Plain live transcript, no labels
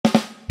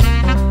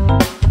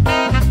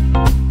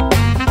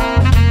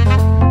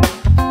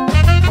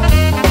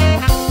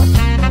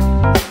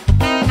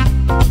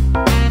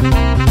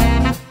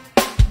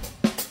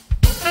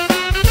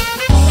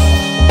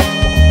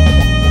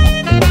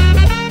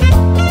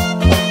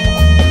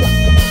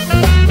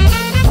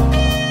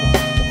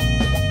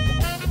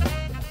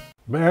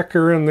Back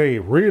here in the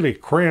really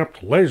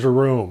cramped laser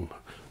room.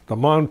 The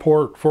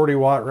Monport 40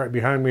 watt right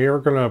behind me here. We're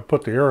going to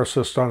put the air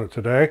assist on it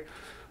today.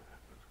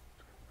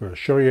 I'm going to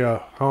show you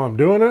how I'm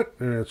doing it,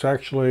 and it's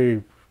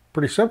actually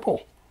pretty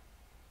simple.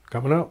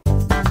 Coming up.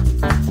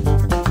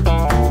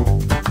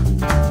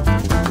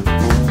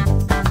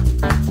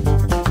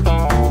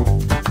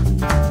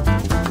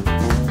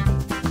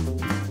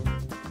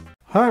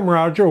 Hi, I'm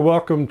Roger.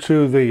 Welcome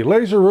to the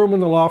laser room in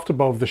the loft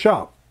above the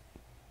shop.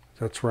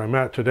 That's where I'm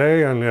at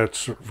today, and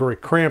it's very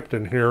cramped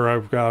in here.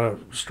 I've got a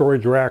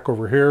storage rack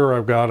over here.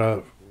 I've got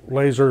a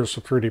lasers,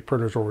 some 3D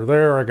printers over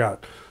there. I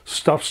got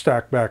stuff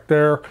stacked back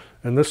there,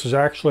 and this is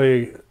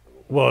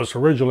was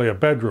originally a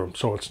bedroom,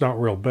 so it's not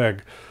real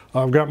big.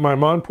 I've got my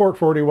Monport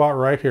 40 watt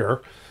right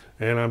here,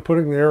 and I'm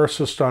putting the air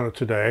assist on it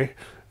today.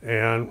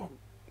 And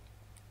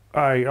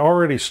I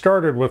already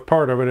started with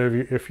part of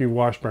it if you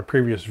watched my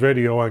previous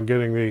video on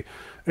getting the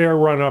air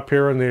run up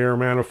here and the air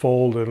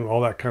manifold and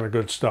all that kind of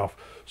good stuff.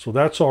 So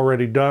that's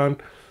already done.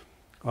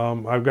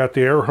 I've got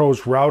the air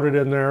hose routed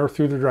in there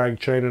through the drag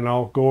chain, and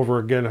I'll go over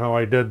again how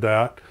I did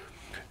that.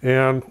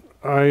 And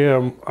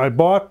I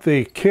bought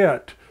the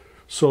kit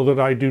so that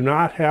I do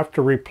not have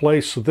to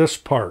replace this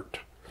part.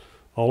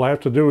 All I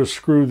have to do is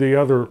screw the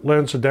other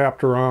lens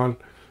adapter on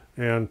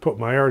and put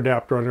my air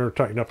adapter on there and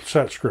tighten up the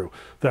set screw.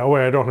 That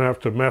way I don't have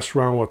to mess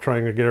around with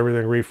trying to get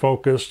everything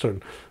refocused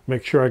and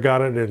make sure I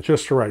got it in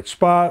just the right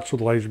spot so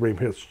the laser beam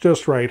hits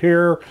just right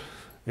here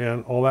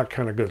and all that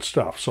kind of good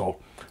stuff. So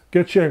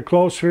get you in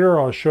close here,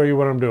 I'll show you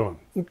what I'm doing.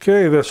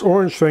 Okay, this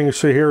orange thing you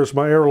see here is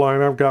my air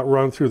line I've got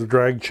run through the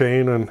drag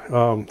chain,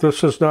 and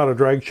this is not a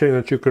drag chain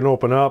that you can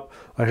open up.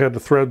 I had to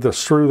thread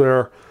this through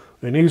there.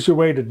 An easy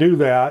way to do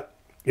that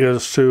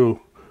is to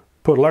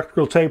put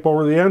electrical tape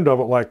over the end of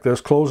it like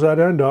this, close that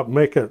end up,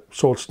 make it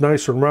so it's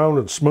nice and round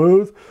and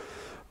smooth.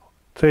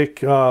 Take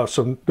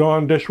some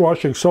Dawn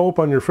dishwashing soap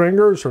on your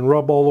fingers and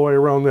rub all the way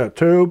around that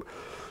tube.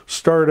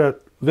 Start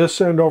at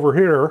this end over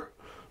here.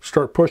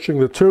 Start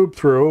pushing the tube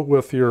through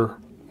with your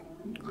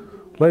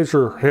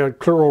laser head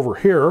clear over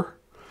here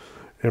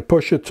and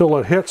push it till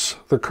it hits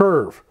the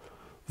curve.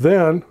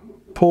 Then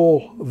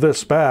pull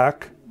this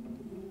back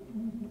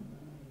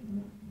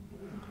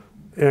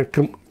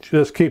and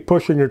just keep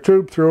pushing your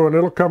tube through, and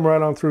it'll come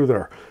right on through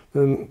there.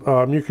 Then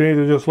you can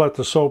either just let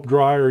the soap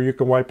dry or you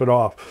can wipe it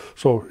off.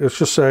 So it's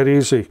just that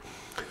easy.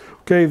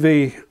 Okay,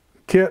 the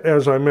kit,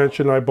 as I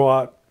mentioned, I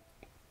bought.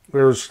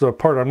 There's the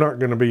part I'm not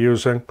going to be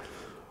using.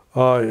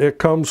 It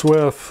comes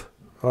with,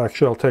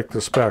 actually I'll take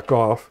this back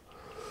off.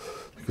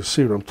 You can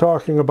see what I'm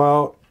talking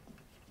about.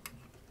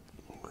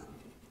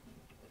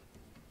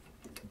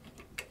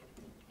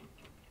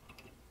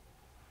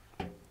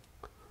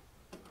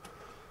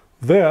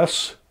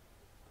 This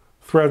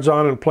threads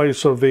on in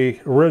place of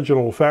the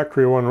original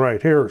factory one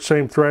right here.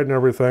 Same thread and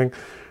everything.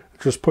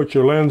 Just put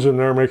your lens in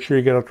there, make sure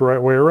you get it the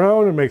right way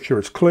around and make sure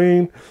it's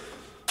clean.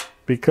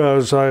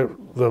 Because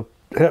the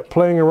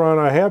playing around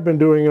I have been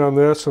doing on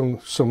this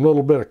and some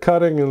little bit of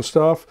cutting and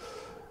stuff,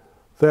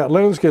 that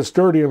lens gets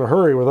dirty in a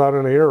hurry without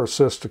any air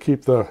assist to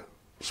keep the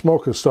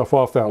smoke and stuff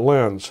off that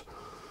lens.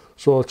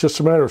 So it's just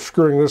a matter of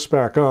screwing this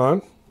back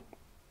on.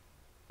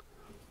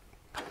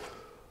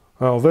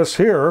 Now this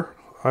here,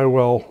 I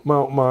will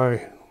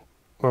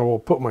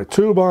put my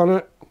tube on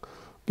it,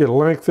 get a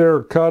length there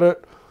and cut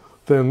it.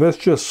 Then this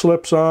just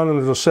slips on and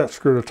there's a set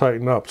screw to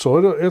tighten up.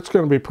 So it's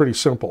going to be pretty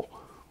simple.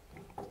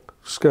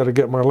 Just got to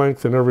get my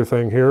length and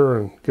everything here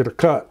and get a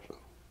cut.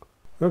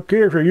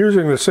 Okay, if you're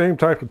using the same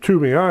type of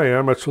tubing I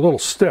am, it's a little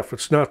stiff.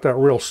 It's not that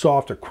real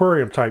soft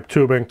aquarium type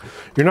tubing.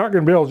 You're not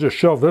going to be able to just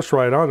shove this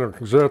right on there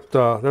because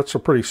that's a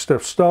pretty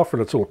stiff stuff,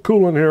 and it's a little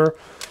cool in here.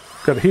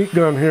 Got a heat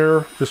gun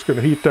here. Just going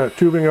to heat that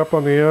tubing up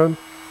on the end.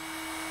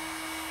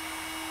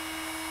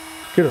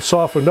 Get it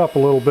softened up a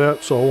little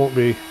bit so it won't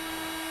be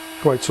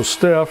quite so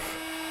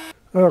stiff.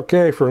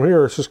 Okay, from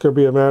here it's just going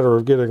to be a matter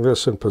of getting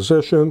this in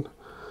position.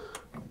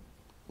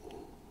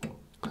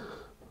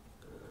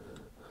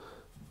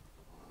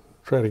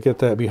 Try to get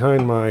that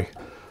behind my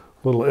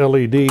little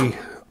LED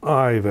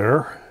eye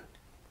there.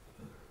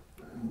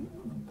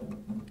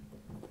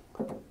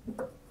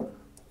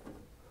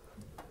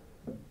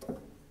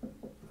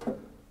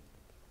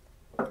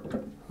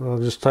 I'll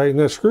just tighten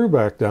that screw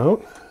back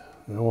down.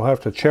 And we'll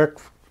have to check,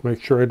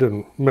 make sure I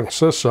didn't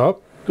mix this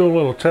up. Do a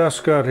little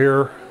test cut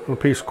here, a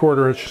piece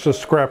 1/4 inch,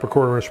 just scrap a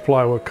 1/4 inch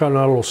plywood, cutting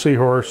out a little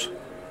seahorse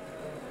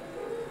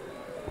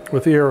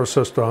with the air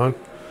assist on.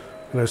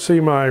 And I see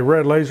my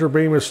red laser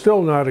beam is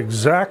still not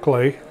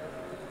exactly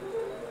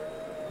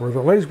where the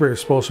laser beam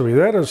is supposed to be.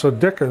 That is a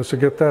dickens to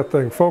get that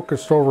thing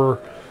focused over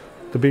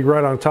to be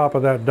right on top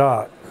of that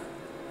dot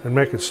and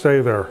make it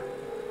stay there.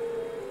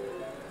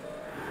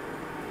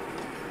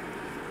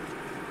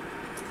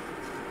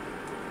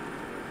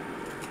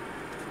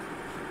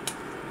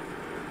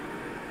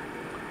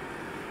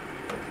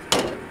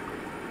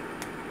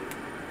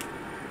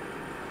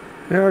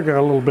 Yeah, I got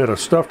a little bit of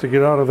stuff to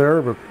get out of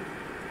there, but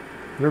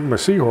there's my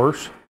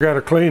seahorse. Got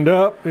it cleaned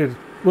up. It's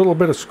a little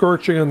bit of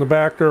scorching in the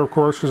back there, of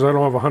course, because I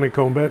don't have a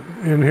honeycomb bit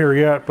in here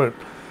yet, but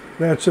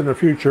that's in the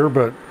future.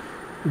 But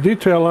The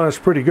detail on it's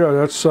pretty good.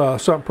 That's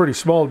something pretty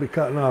small to be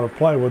cutting out of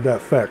plywood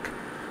that thick.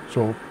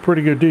 So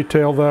pretty good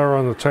detail there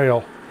on the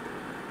tail.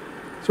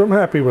 So I'm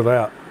happy with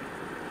that.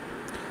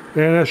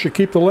 And that should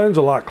keep the lens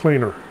a lot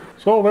cleaner.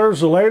 So there's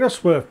the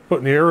latest with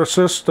putting the air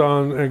assist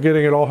on and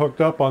getting it all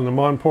hooked up on the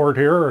Monport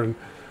here. And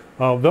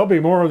there'll be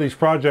more of these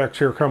projects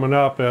here coming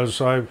up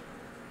as I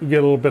get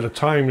a little bit of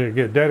time to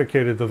get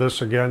dedicated to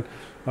this again.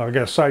 I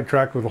got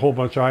sidetracked with a whole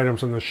bunch of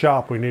items in the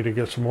shop. We need to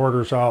get some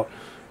orders out,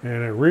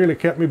 and it really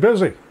kept me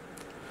busy.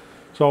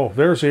 So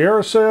there's the air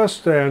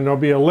assist, and there'll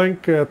be a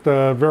link at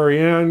the very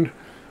end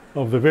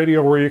of the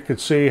video where you could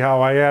see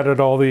how I added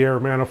all the air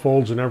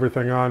manifolds and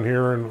everything on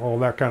here and all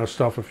that kind of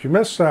stuff if you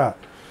missed that.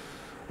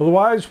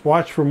 Otherwise,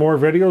 watch for more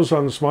videos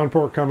on this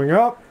Monport coming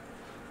up.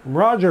 I'm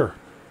Roger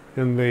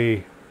in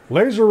the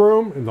laser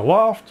room in the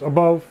loft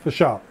above the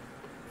shop.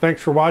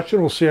 Thanks for watching.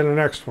 We'll see you in the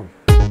next one.